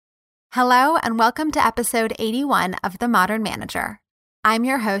Hello, and welcome to episode 81 of The Modern Manager. I'm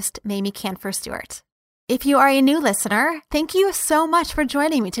your host, Mamie Canfor-Stewart. If you are a new listener, thank you so much for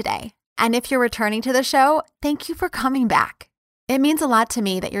joining me today. And if you're returning to the show, thank you for coming back. It means a lot to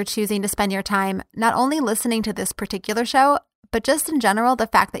me that you're choosing to spend your time not only listening to this particular show, but just in general, the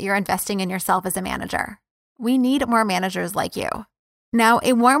fact that you're investing in yourself as a manager. We need more managers like you. Now,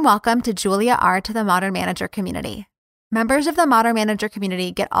 a warm welcome to Julia R. to the Modern Manager community. Members of the Modern Manager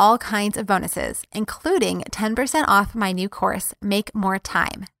community get all kinds of bonuses, including 10% off my new course, Make More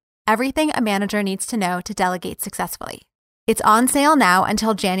Time. Everything a manager needs to know to delegate successfully. It's on sale now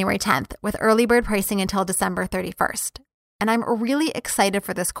until January 10th, with early bird pricing until December 31st. And I'm really excited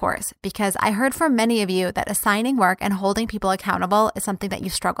for this course because I heard from many of you that assigning work and holding people accountable is something that you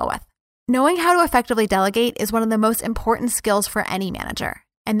struggle with. Knowing how to effectively delegate is one of the most important skills for any manager.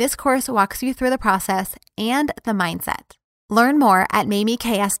 And this course walks you through the process and the mindset. Learn more at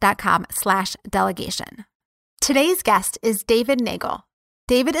mamieks.com/delegation. Today's guest is David Neagle.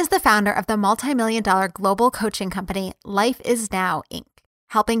 David is the founder of the multi-million-dollar global coaching company Life Is Now, Inc.,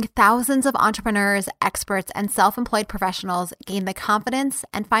 helping thousands of entrepreneurs, experts, and self-employed professionals gain the confidence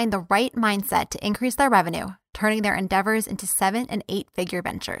and find the right mindset to increase their revenue, turning their endeavors into 7- and 8-figure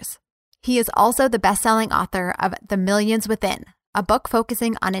ventures. He is also the best-selling author of The Millions Within, a book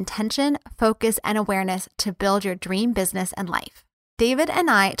focusing on intention, focus, and awareness to build your dream business and life. David and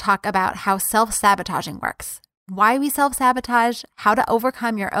I talk about how self-sabotaging works, why we self-sabotage, how to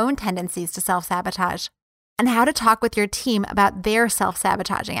overcome your own tendencies to self-sabotage, and how to talk with your team about their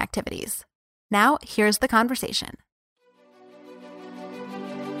self-sabotaging activities. Now, here's the conversation.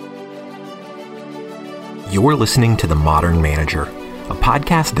 You're listening to The Modern Manager, a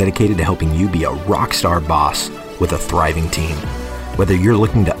podcast dedicated to helping you be a rock star boss with a thriving team. Whether you're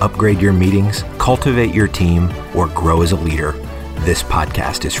looking to upgrade your meetings, cultivate your team, or grow as a leader, this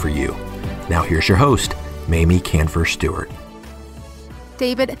podcast is for you. Now here's your host, Mamie Canfor-Stewart.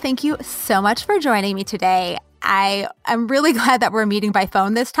 David, thank you so much for joining me today. I am really glad that we're meeting by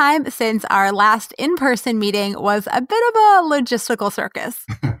phone this time since our last in-person meeting was a bit of a logistical circus.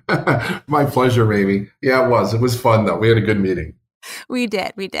 My pleasure, Mamie. Yeah, it was. It was fun, though. We had a good meeting. We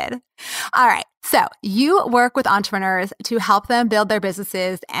did. All right. So you work with entrepreneurs to help them build their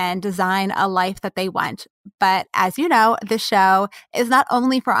businesses and design a life that they want. But as you know, this show is not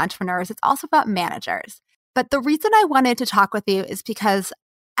only for entrepreneurs, it's also about managers. But the reason I wanted to talk with you is because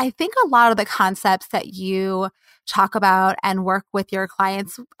I think a lot of the concepts that you talk about and work with your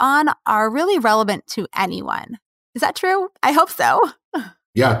clients on are really relevant to anyone. Is that true? I hope so.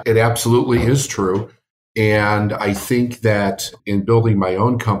 Yeah, it absolutely is true. And I think that in building my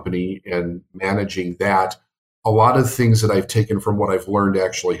own company and managing that, a lot of things that I've taken from what I've learned to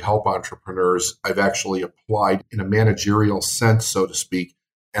actually help entrepreneurs, I've actually applied in a managerial sense, so to speak,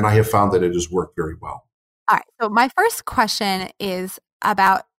 and I have found that it has worked very well. All right. So my first question is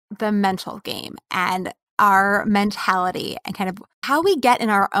about the mental game and our mentality and kind of how we get in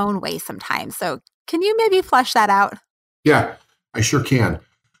our own way sometimes. So can you maybe flesh that out? Yeah, I sure can.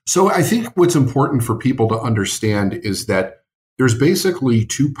 So I think what's important for people to understand is that there's basically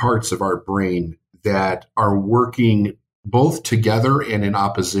two parts of our brain that are working both together and in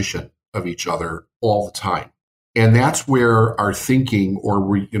opposition of each other all the time. And that's where our thinking, or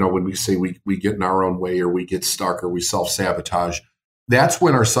when we say we get in our own way or we get stuck or we self-sabotage, that's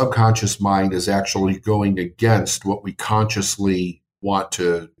when our subconscious mind is actually going against what we consciously want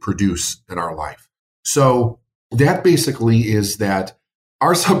to produce in our life. So that basically is that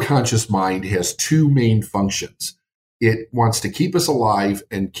our subconscious mind has two main functions. It wants to keep us alive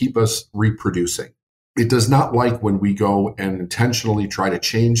and keep us reproducing. It does not like when we go and intentionally try to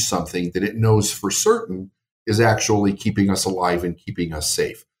change something that it knows for certain is actually keeping us alive and keeping us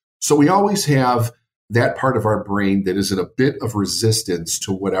safe. So we always have that part of our brain that is in a bit of resistance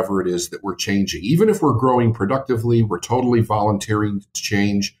to whatever it is that we're changing. Even if we're growing productively, we're totally volunteering to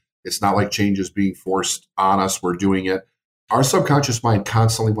change. It's not like change is being forced on us. We're doing it. Our subconscious mind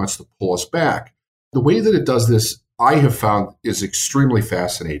constantly wants to pull us back. The way that it does this, I have found, is extremely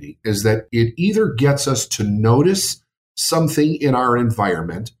fascinating, is that it either gets us to notice something in our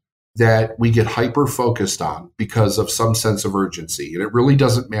environment that we get hyper-focused on because of some sense of urgency. And it really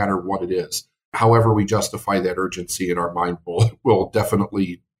doesn't matter what it is. However we justify that urgency in our mind will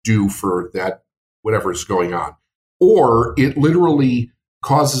definitely do for that, whatever is going on. Or it literally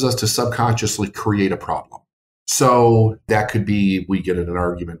causes us to subconsciously create a problem. So that could be we get in an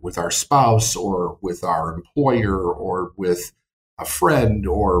argument with our spouse or with our employer or with a friend,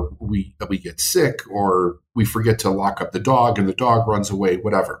 or we get sick, or we forget to lock up the dog and the dog runs away,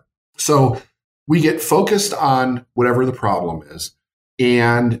 whatever. So we get focused on whatever the problem is.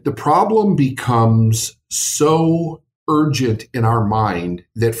 And the problem becomes so urgent in our mind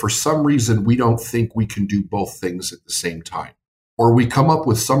that for some reason we don't think we can do both things at the same time. Or we come up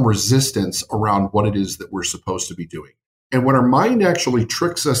with some resistance around what it is that we're supposed to be doing. And what our mind actually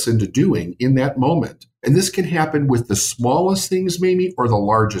tricks us into doing in that moment, and this can happen with the smallest things maybe or the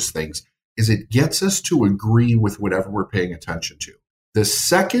largest things, is it gets us to agree with whatever we're paying attention to. The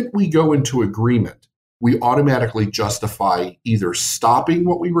second we go into agreement, we automatically justify either stopping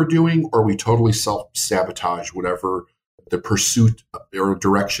what we were doing or we totally self-sabotage whatever the pursuit or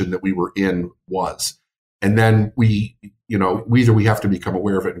direction that we were in was. And then either we have to become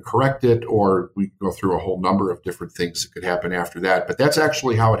aware of it and correct it, or we go through a whole number of different things that could happen after that. But that's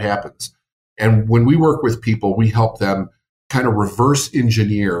actually how it happens. And when we work with people, we help them kind of reverse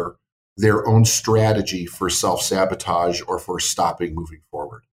engineer their own strategy for self-sabotage or for stopping moving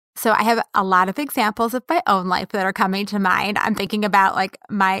forward. So I have a lot of examples of my own life that are coming to mind. I'm thinking about like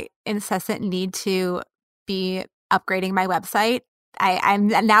my incessant need to be upgrading my website. I'm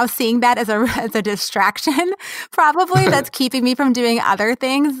now seeing that as a distraction, probably that's keeping me from doing other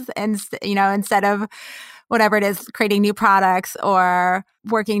things. And, instead of whatever it is, creating new products or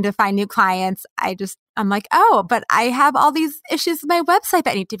working to find new clients, I'm like, oh, but I have all these issues with my website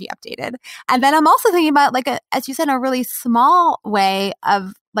that need to be updated. And then I'm also thinking about as you said, a really small way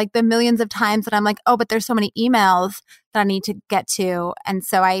of like the millions of times that I'm like, oh, but there's so many emails that I need to get to. And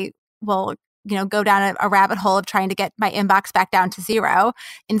so I will go down a rabbit hole of trying to get my inbox back down to zero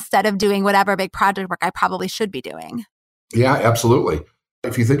instead of doing whatever big project work I probably should be doing. Yeah, absolutely.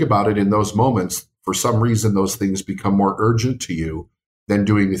 If you think about it in those moments, for some reason, those things become more urgent to you than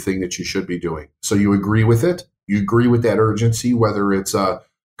doing the thing that you should be doing. So you agree with it. You agree with that urgency, whether it's a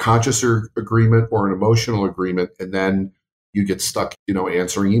conscious agreement or an emotional agreement, and then you get stuck,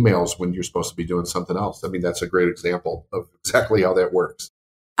 answering emails when you're supposed to be doing something else. I mean, that's a great example of exactly how that works.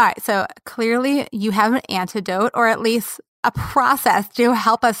 All right. So clearly you have an antidote or at least a process to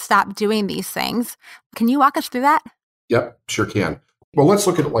help us stop doing these things. Can you walk us through that? Yep, sure can. Well, let's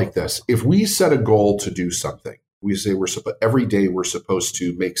look at it like this. If we set a goal to do something, we say every day we're supposed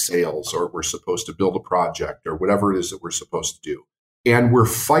to make sales or we're supposed to build a project or whatever it is that we're supposed to do. And we're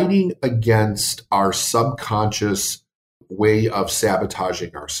fighting against our subconscious way of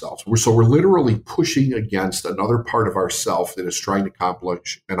sabotaging ourselves. So we're literally pushing against another part of ourself that is trying to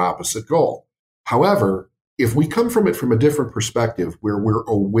accomplish an opposite goal. However, if we come from it from a different perspective where we're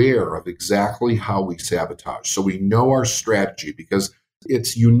aware of exactly how we sabotage, so we know our strategy because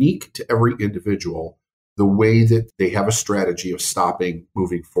it's unique to every individual, the way that they have a strategy of stopping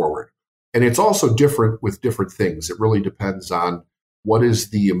moving forward. And it's also different with different things. It really depends on what is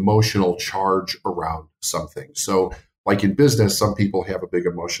the emotional charge around something. So like in business, some people have a big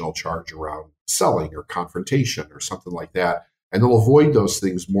emotional charge around selling or confrontation or something like that. And they'll avoid those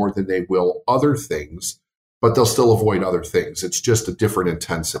things more than they will other things, but they'll still avoid other things. It's just a different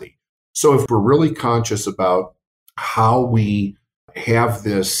intensity. So if we're really conscious about how we have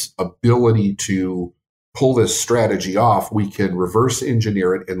this ability to pull this strategy off, we can reverse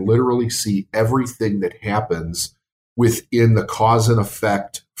engineer it and literally see everything that happens within the cause and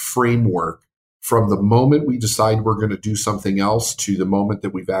effect framework from the moment we decide we're going to do something else to the moment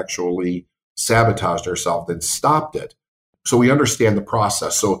that we've actually sabotaged ourselves and stopped it. So we understand the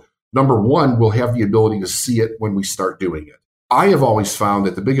process. So number one, we'll have the ability to see it when we start doing it. I have always found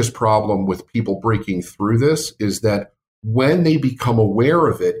that the biggest problem with people breaking through this is that when they become aware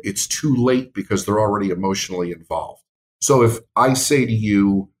of it, it's too late because they're already emotionally involved. So if I say to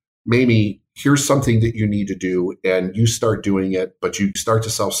you, Mamie, here's something that you need to do, and you start doing it, but you start to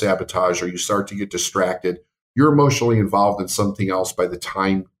self-sabotage or you start to get distracted, you're emotionally involved in something else by the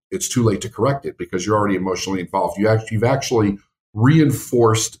time it's too late to correct it because you're already emotionally involved. You've actually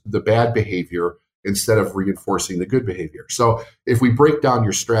reinforced the bad behavior instead of reinforcing the good behavior. So if we break down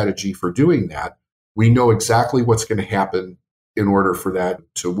your strategy for doing that, we know exactly what's going to happen in order for that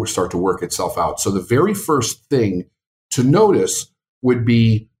to start to work itself out. So the very first thing to notice would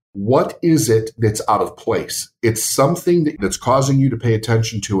be, what is it that's out of place? It's something that's causing you to pay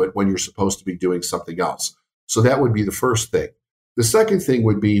attention to it when you're supposed to be doing something else. So that would be the first thing. The second thing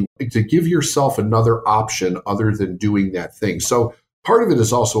would be to give yourself another option other than doing that thing. So part of it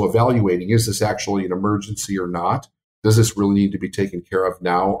is also evaluating, is this actually an emergency or not? Does this really need to be taken care of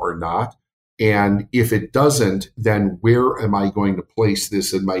now or not? And if it doesn't, then where am I going to place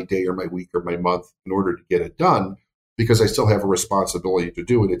this in my day or my week or my month in order to get it done? Because I still have a responsibility to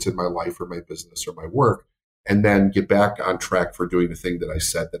do it. It's in my life or my business or my work. And then get back on track for doing the thing that I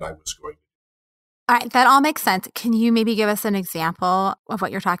said that I was going to do. All right, that all makes sense. Can you maybe give us an example of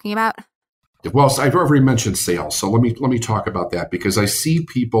what you're talking about? Well, so I've already mentioned sales. So let me talk about that because I see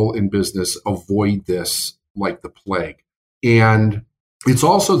people in business avoid this like the plague. And it's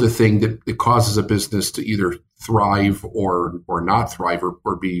also the thing that it causes a business to either thrive or not thrive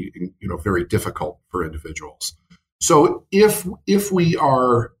or be very difficult for individuals. So if we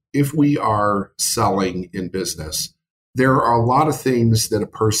are selling in business, there are a lot of things that a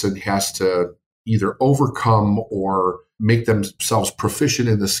person has to either overcome or make themselves proficient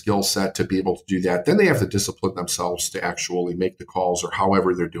in the skill set to be able to do that. Then they have to discipline themselves to actually make the calls or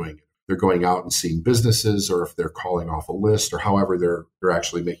however they're doing it. They're going out and seeing businesses, or if they're calling off a list, or however they're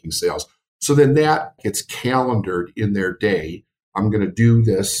actually making sales. So then that gets calendared in their day. I'm going to do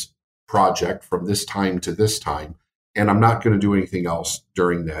this project from this time to this time, and I'm not going to do anything else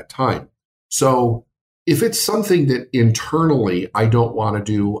during that time. So if it's something that internally I don't want to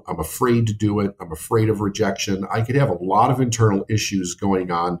do, I'm afraid to do it, I'm afraid of rejection, I could have a lot of internal issues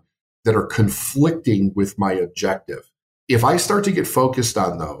going on that are conflicting with my objective. If I start to get focused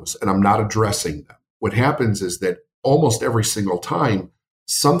on those and I'm not addressing them, what happens is that almost every single time,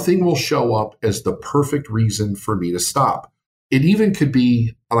 something will show up as the perfect reason for me to stop. It even could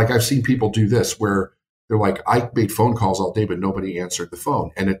be, like I've seen people do this, where they're like, I made phone calls all day, but nobody answered the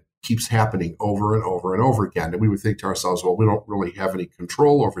phone. And it keeps happening over and over and over again. And we would think to ourselves, well, we don't really have any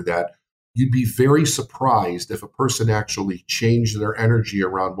control over that. You'd be very surprised if a person actually changed their energy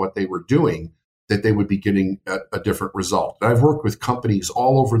around what they were doing, that they would be getting a different result. And I've worked with companies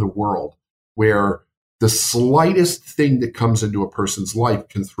all over the world where the slightest thing that comes into a person's life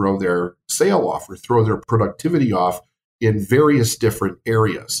can throw their sale off or throw their productivity off in various different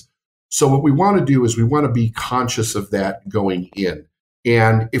areas. So what we want to do is we want to be conscious of that going in.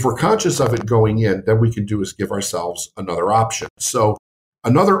 And if we're conscious of it going in, then we can do is give ourselves another option. So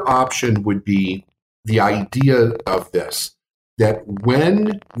another option would be the idea of this, that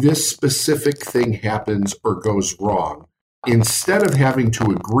when this specific thing happens or goes wrong, instead of having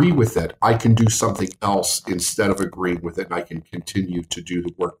to agree with it, I can do something else instead of agreeing with it, and I can continue to do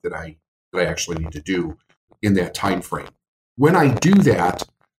the work that I actually need to do in that time frame. When I do that,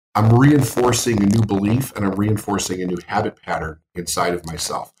 I'm reinforcing a new belief and I'm reinforcing a new habit pattern inside of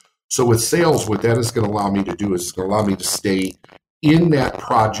myself. So with sales, what that is going to allow me to do is it's going to allow me to stay in that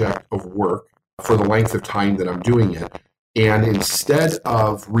project of work for the length of time that I'm doing it. And instead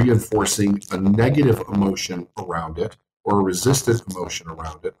of reinforcing a negative emotion around it or a resistant emotion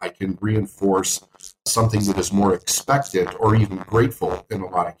around it, I can reinforce something that is more expectant or even grateful in a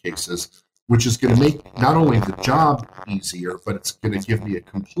lot of cases, which is going to make not only the job easier, but it's going to give me a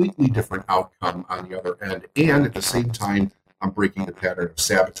completely different outcome on the other end. And at the same time, I'm breaking the pattern of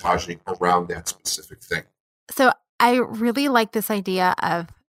sabotaging around that specific thing. So I really like this idea of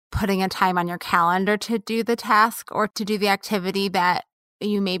putting a time on your calendar to do the task or to do the activity that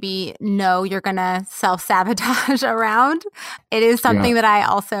you maybe know you're going to self-sabotage around. It is something that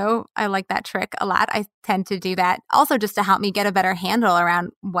I like that trick a lot. I tend to do that also just to help me get a better handle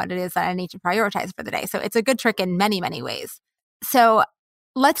around what it is that I need to prioritize for the day. So it's a good trick in many, many ways. So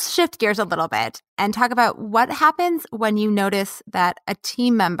let's shift gears a little bit and talk about what happens when you notice that a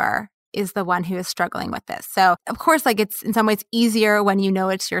team member is the one who is struggling with this. So of course, like it's in some ways easier when you know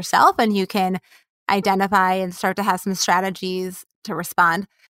it's yourself and you can identify and start to have some strategies to respond.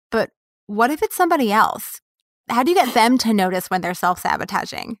 But what if it's somebody else? How do you get them to notice when they're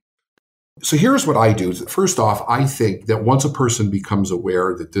self-sabotaging? So here's what I do. First off, I think that once a person becomes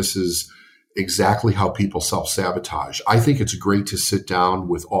aware that this is exactly how people self-sabotage, I think it's great to sit down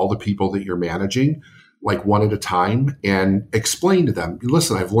with all the people that you're managing, like one at a time, and explain to them,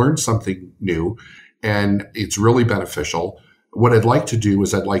 listen, I've learned something new and it's really beneficial. What I'd like to do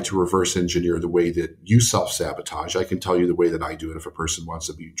is I'd like to reverse engineer the way that you self-sabotage. I can tell you the way that I do it if a person wants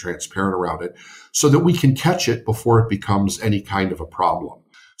to be transparent around it so that we can catch it before it becomes any kind of a problem.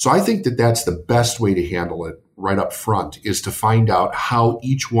 So I think that that's the best way to handle it right up front, is to find out how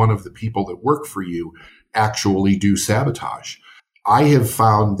each one of the people that work for you actually do sabotage. I have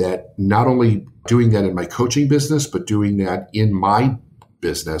found that not only doing that in my coaching business, but doing that in my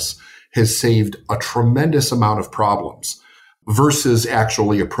business has saved a tremendous amount of problems versus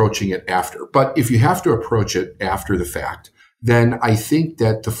actually approaching it after. But if you have to approach it after the fact, then I think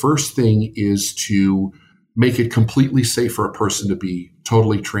that the first thing is to make it completely safe for a person to be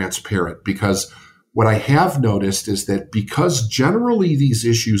totally transparent. Because what I have noticed is that because generally these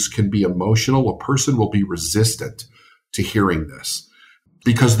issues can be emotional, a person will be resistant to hearing this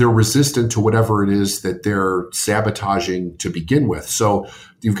because they're resistant to whatever it is that they're sabotaging to begin with. So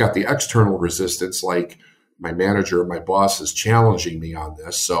you've got the external resistance, like my manager, my boss is challenging me on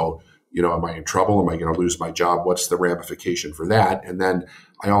this. So, am I in trouble? Am I going to lose my job? What's the ramification for that? And then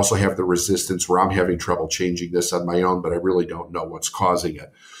I also have the resistance where I'm having trouble changing this on my own, but I really don't know what's causing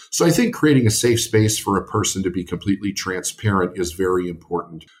it. So I think creating a safe space for a person to be completely transparent is very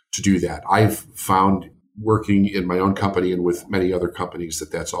important to do that. I've found working in my own company and with many other companies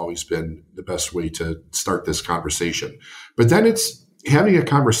that that's always been the best way to start this conversation. But then it's having a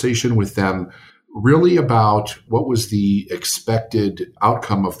conversation with them really about what was the expected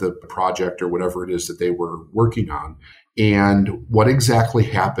outcome of the project or whatever it is that they were working on and what exactly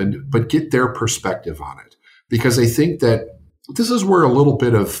happened, but get their perspective on it. Because I think that this is where a little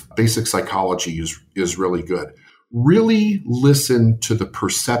bit of basic psychology is really good. Really listen to the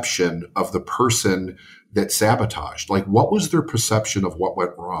perception of the person that sabotaged. Like, what was their perception of what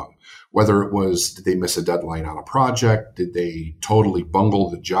went wrong? Whether it was, did they miss a deadline on a project? Did they totally bungle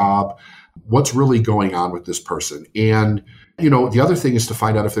the job? What's really going on with this person? And, the other thing is to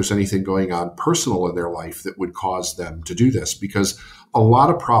find out if there's anything going on personal in their life that would cause them to do this. Because a lot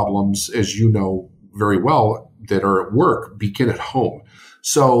of problems, as you know very well, that are at work begin at home.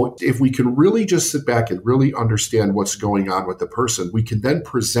 So if we can really just sit back and really understand what's going on with the person, we can then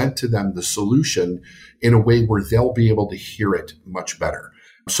present to them the solution in a way where they'll be able to hear it much better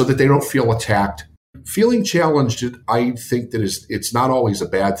so that they don't feel attacked. Feeling challenged, I think that it's not always a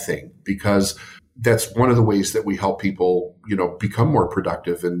bad thing, because that's one of the ways that we help people, become more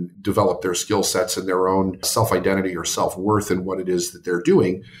productive and develop their skill sets and their own self-identity or self-worth in what it is that they're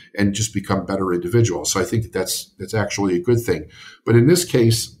doing and just become better individuals. So I think that's actually a good thing. But in this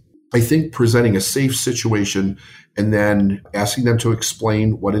case, I think presenting a safe situation and then asking them to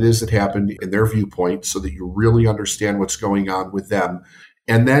explain what it is that happened in their viewpoint so that you really understand what's going on with them,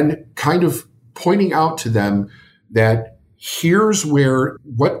 and then kind of pointing out to them that here's where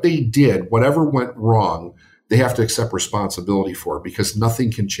what they did, whatever went wrong, they have to accept responsibility for, because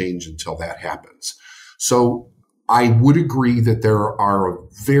nothing can change until that happens. So I would agree that there are a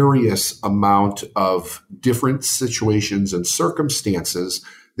various amount of different situations and circumstances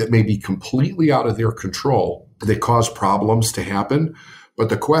that may be completely out of their control that cause problems to happen. But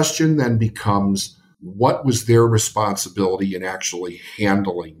the question then becomes, what was their responsibility in actually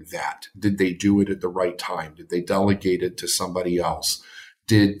handling that? Did they do it at the right time? Did they delegate it to somebody else?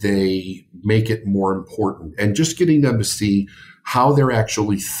 Did they make it more important? And just getting them to see how they're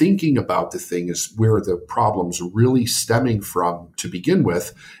actually thinking about the thing is where the problem's really stemming from to begin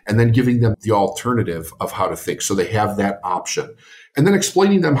with, and then giving them the alternative of how to think so they have that option. And then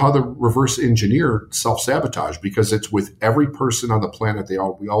explaining them how to reverse engineer self-sabotage, because it's with every person on the planet.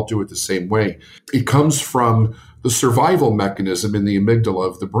 We all do it the same way. It comes from the survival mechanism in the amygdala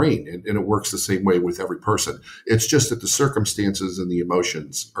of the brain, and it works the same way with every person. It's just that the circumstances and the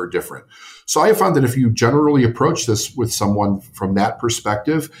emotions are different. So I have found that if you generally approach this with someone from that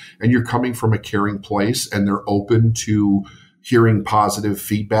perspective, and you're coming from a caring place, and they're open to hearing positive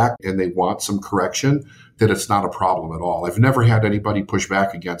feedback and they want some correction, that it's not a problem at all. I've never had anybody push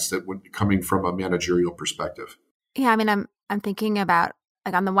back against it when coming from a managerial perspective. Yeah, I mean, I'm thinking about,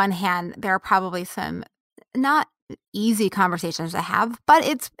 like, on the one hand, there are probably some not easy conversations to have, but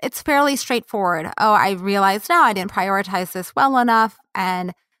it's fairly straightforward. Oh, I realize now I didn't prioritize this well enough,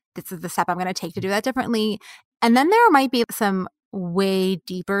 and this is the step I'm going to take to do that differently. And then there might be some way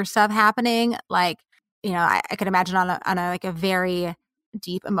deeper stuff happening, like, I could imagine on a very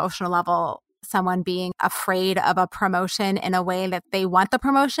deep emotional level, someone being afraid of a promotion in a way that they want the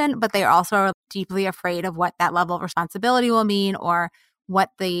promotion, but they also are deeply afraid of what that level of responsibility will mean, or what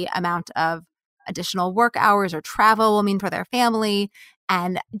the amount of additional work hours or travel will mean for their family.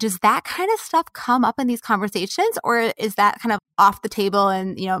 And does that kind of stuff come up in these conversations, or is that kind of off the table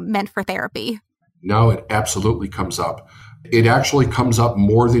and, meant for therapy? No, it absolutely comes up. It actually comes up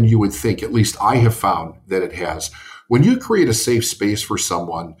more than you would think. At least I have found that it has. When you create a safe space for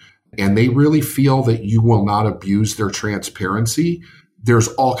someone and they really feel that you will not abuse their transparency, there's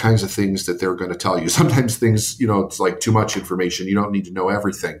all kinds of things that they're going to tell you. Sometimes things, it's like too much information. You don't need to know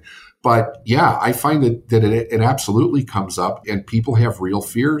everything. But yeah, I find that it absolutely comes up, and people have real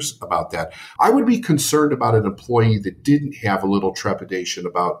fears about that. I would be concerned about an employee that didn't have a little trepidation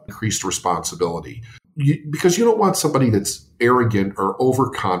about increased responsibility. Because you don't want somebody that's arrogant or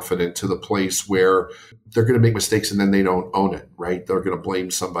overconfident to the place where they're going to make mistakes and then they don't own it, right? They're going to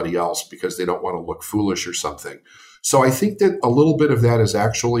blame somebody else because they don't want to look foolish or something. So I think that a little bit of that is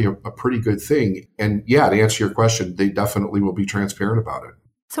actually a pretty good thing. And yeah, to answer your question, they definitely will be transparent about it.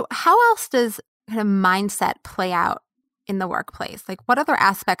 So how else does kind of mindset play out in the workplace? Like, what other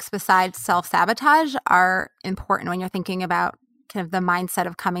aspects besides self-sabotage are important when you're thinking about kind of the mindset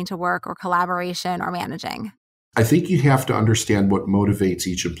of coming to work or collaboration or managing? I think you have to understand what motivates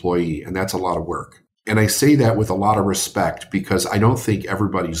each employee, and that's a lot of work. And I say that with a lot of respect because I don't think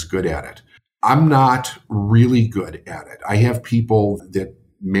everybody's good at it. I'm not really good at it. I have people that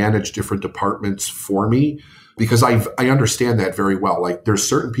manage different departments for me because I understand that very well. Like there's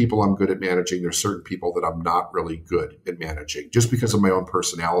certain people I'm good at managing. There's certain people that I'm not really good at managing just because of my own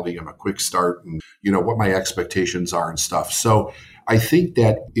personality. I'm a quick start and what my expectations are and stuff. So I think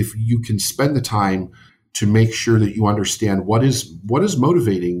that if you can spend the time to make sure that you understand what is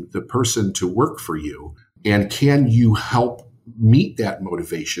motivating the person to work for you, and can you help meet that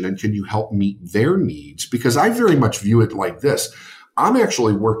motivation, and can you help meet their needs? Because I very much view it like this. I'm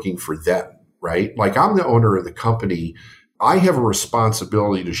actually working for them, right? Like I'm the owner of the company. I have a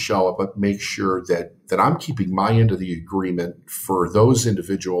responsibility to show up and make sure that I'm keeping my end of the agreement for those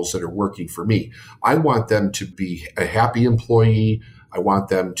individuals that are working for me. I want them to be a happy employee. I want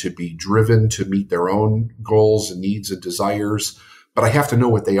them to be driven to meet their own goals and needs and desires, but I have to know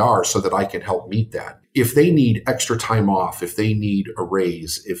what they are so that I can help meet that. If they need extra time off, if they need a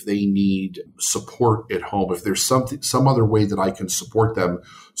raise, if they need support at home, if there's some other way that I can support them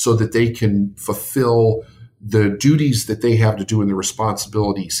so that they can fulfill the duties that they have to do and the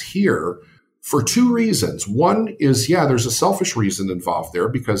responsibilities here, for two reasons. One is, there's a selfish reason involved there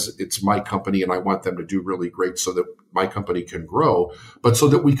because it's my company and I want them to do really great so that my company can grow, but so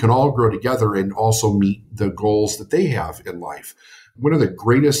that we can all grow together and also meet the goals that they have in life. One of the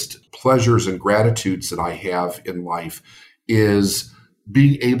greatest pleasures and gratitudes that I have in life is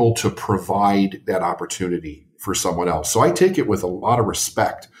being able to provide that opportunity for someone else. So I take it with a lot of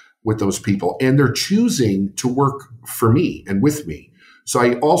respect with those people, and they're choosing to work for me and with me. So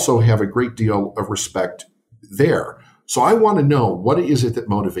I also have a great deal of respect there. So I want to know, what is it that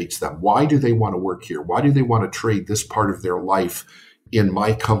motivates them? Why do they want to work here? Why do they want to trade this part of their life in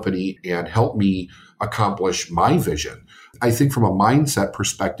my company and help me accomplish my vision? I think from a mindset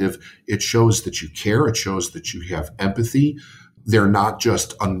perspective, it shows that you care. It shows that you have empathy. They're not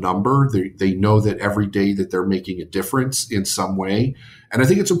just a number. They know that every day that they're making a difference in some way. And I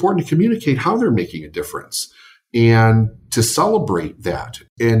think it's important to communicate how they're making a difference and to celebrate that.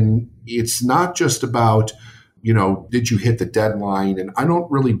 And it's not just about, did you hit the deadline? And I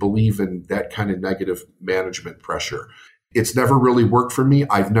don't really believe in that kind of negative management pressure. It's never really worked for me.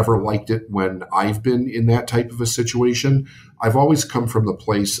 I've never liked it when I've been in that type of a situation. I've always come from the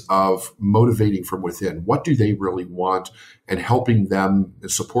place of motivating from within. What do they really want? And helping them and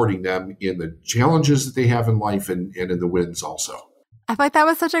supporting them in the challenges that they have in life and in the wins also. I feel like that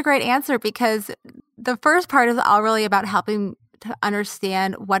was such a great answer because the first part is all really about helping to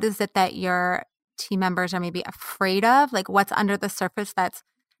understand what is it that your team members are maybe afraid of, like what's under the surface that's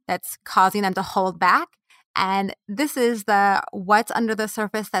causing them to hold back. And this is the what's under the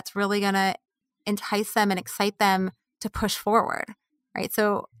surface that's really going to entice them and excite them to push forward, right?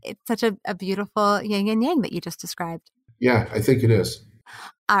 So it's such a beautiful yin and yang that you just described. Yeah, I think it is.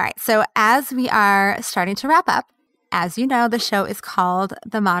 All right. So as we are starting to wrap up, as you know, the show is called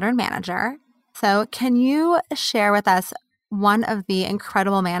The Modern Manager. So can you share with us one of the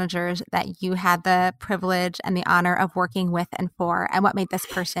incredible managers that you had the privilege and the honor of working with and for, and what made this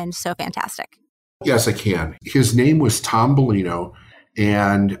person so fantastic? Yes, I can. His name was Tom Bellino,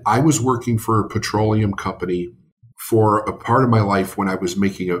 and I was working for a petroleum company for a part of my life when I was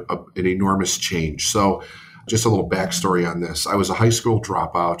making an enormous change. So just a little backstory on this. I was a high school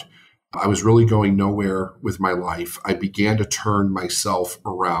dropout. I was really going nowhere with my life. I began to turn myself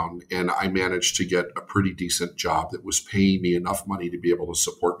around, and I managed to get a pretty decent job that was paying me enough money to be able to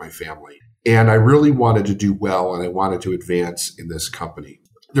support my family. And I really wanted to do well, and I wanted to advance in this company.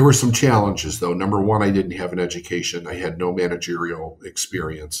 There were some challenges, though. Number one, I didn't have an education. I had no managerial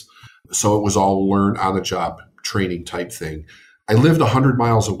experience. So it was all learn on the job training type thing. I lived 100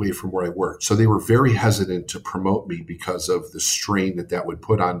 miles away from where I worked. So they were very hesitant to promote me because of the strain that would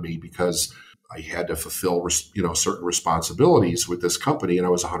put on me, because I had to fulfill, certain responsibilities with this company, and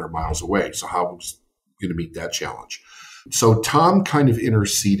I was 100 miles away. So how was I going to meet that challenge? So Tom kind of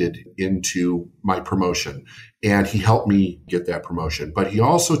interceded into my promotion, and he helped me get that promotion. But he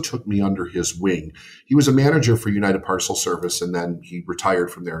also took me under his wing. He was a manager for United Parcel Service, and then he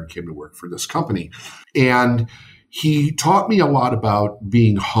retired from there and came to work for this company. And he taught me a lot about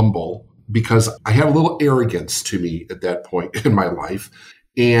being humble, because I had a little arrogance to me at that point in my life,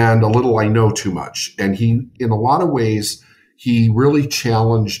 and a little I know too much. And he, in a lot of ways, he really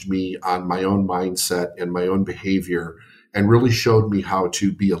challenged me on my own mindset and my own behavior, and really showed me how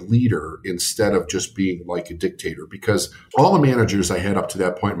to be a leader instead of just being like a dictator, because all the managers I had up to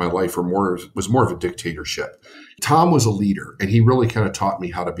that point in my life was more of a dictatorship. Tom was a leader, and he really kind of taught me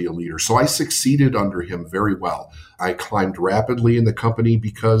how to be a leader. So I succeeded under him very well. I climbed rapidly in the company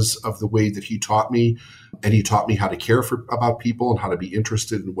because of the way that he taught me, and he taught me how to care about people and how to be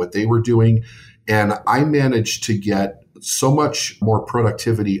interested in what they were doing. And I managed to get so much more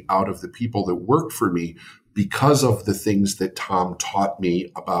productivity out of the people that worked for me because of the things that Tom taught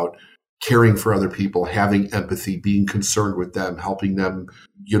me about caring for other people, having empathy, being concerned with them, helping them,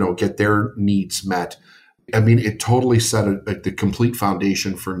 get their needs met. I mean, it totally set the complete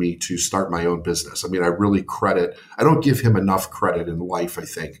foundation for me to start my own business. I mean, I don't give him enough credit in life, I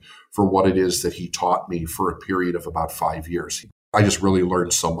think, for what it is that he taught me for a period of about 5 years. I just really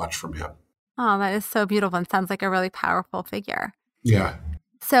learned so much from him. Oh, that is so beautiful and sounds like a really powerful figure. Yeah.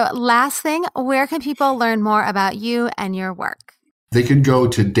 So last thing, where can people learn more about you and your work? They can go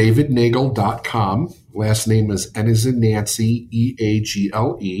to davidneagle.com. Last name is N as in Nancy,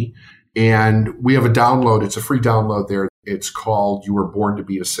 Eagle. And we have a download. It's a free download there. It's called You Were Born to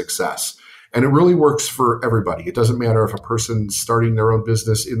Be a Success. And it really works for everybody. It doesn't matter if a person's starting their own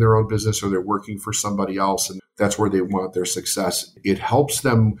business, in their own business, or they're working for somebody else, and that's where they want their success. It helps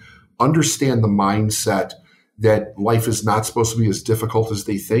them understand the mindset that life is not supposed to be as difficult as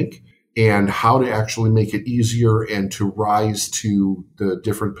they think, and how to actually make it easier and to rise to the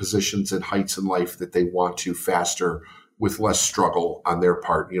different positions and heights in life that they want to faster with less struggle on their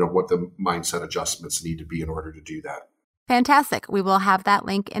part, what the mindset adjustments need to be in order to do that. Fantastic. We will have that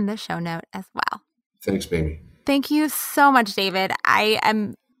link in the show note as well. Thanks, Mamie. Thank you so much, David. I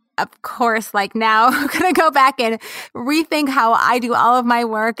am, of course, now going to go back and rethink how I do all of my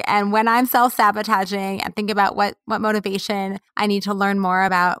work and when I'm self-sabotaging, and think about what motivation I need to learn more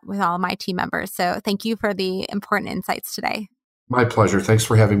about with all of my team members. So thank you for the important insights today. My pleasure. Thanks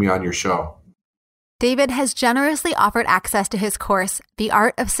for having me on your show. David has generously offered access to his course, The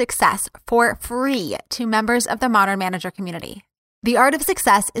Art of Success, for free to members of the Modern Manager community. The Art of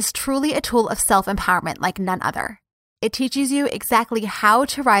Success is truly a tool of self-empowerment like none other. It teaches you exactly how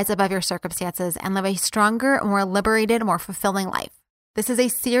to rise above your circumstances and live a stronger, more liberated, more fulfilling life. This is a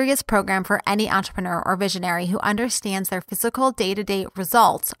serious program for any entrepreneur or visionary who understands their physical day-to-day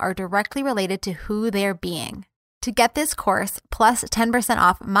results are directly related to who they're being. To get this course, plus 10%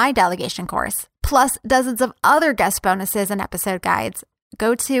 off my delegation course, plus dozens of other guest bonuses and episode guides,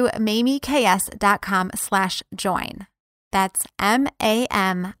 go to mamieks.com/join. That's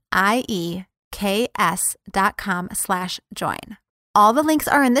MAMIEKS.com/join. All the links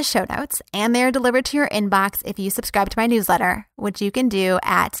are in the show notes, and they're delivered to your inbox if you subscribe to my newsletter, which you can do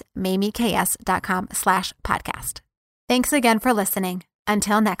at mamieks.com/podcast. Thanks again for listening.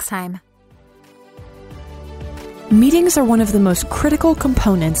 Until next time. Meetings are one of the most critical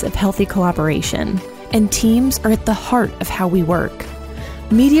components of healthy collaboration, and teams are at the heart of how we work.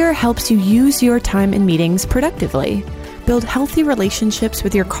 Meteor helps you use your time in meetings productively, build healthy relationships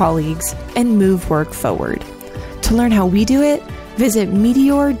with your colleagues, and move work forward. To learn how we do it, visit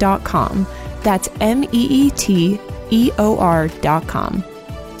meteor.com. That's MEETEOR.com.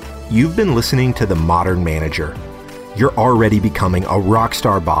 You've been listening to The Modern Manager. You're already becoming a rock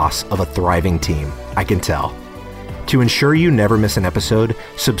star boss of a thriving team, I can tell. To ensure you never miss an episode,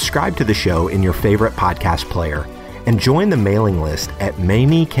 subscribe to the show in your favorite podcast player and join the mailing list at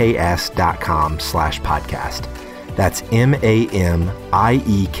mamieks.com/podcast. That's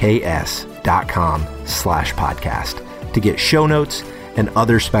MAMIEKS.com/podcast to get show notes and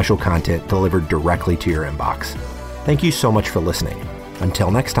other special content delivered directly to your inbox. Thank you so much for listening. Until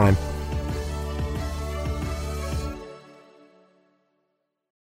next time.